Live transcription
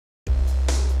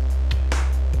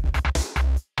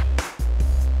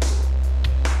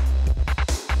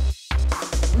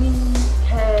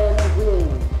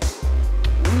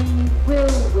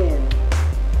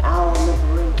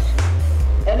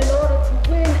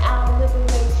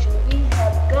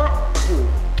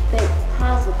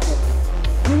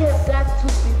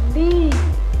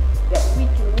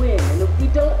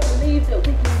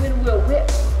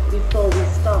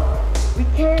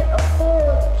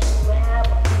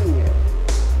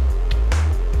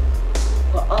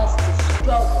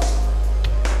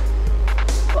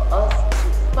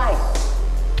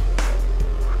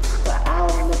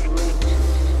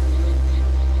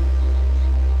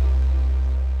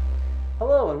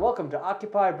welcome to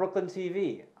Occupy Brooklyn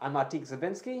TV. I'm Atik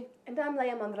Zabinski. And I'm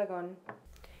Leia Mondragon.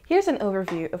 Here's an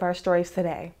overview of our stories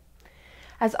today.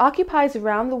 As Occupies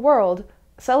around the world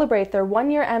celebrate their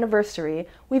one-year anniversary,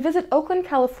 we visit Oakland,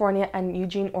 California and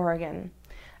Eugene, Oregon.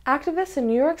 Activists in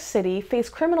New York City face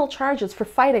criminal charges for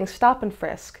fighting stop and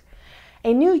frisk.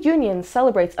 A new union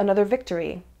celebrates another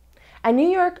victory. And New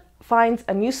York finds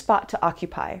a new spot to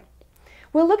occupy.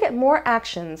 We'll look at more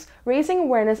actions, raising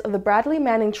awareness of the Bradley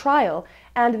Manning trial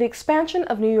and the expansion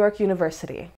of New York University.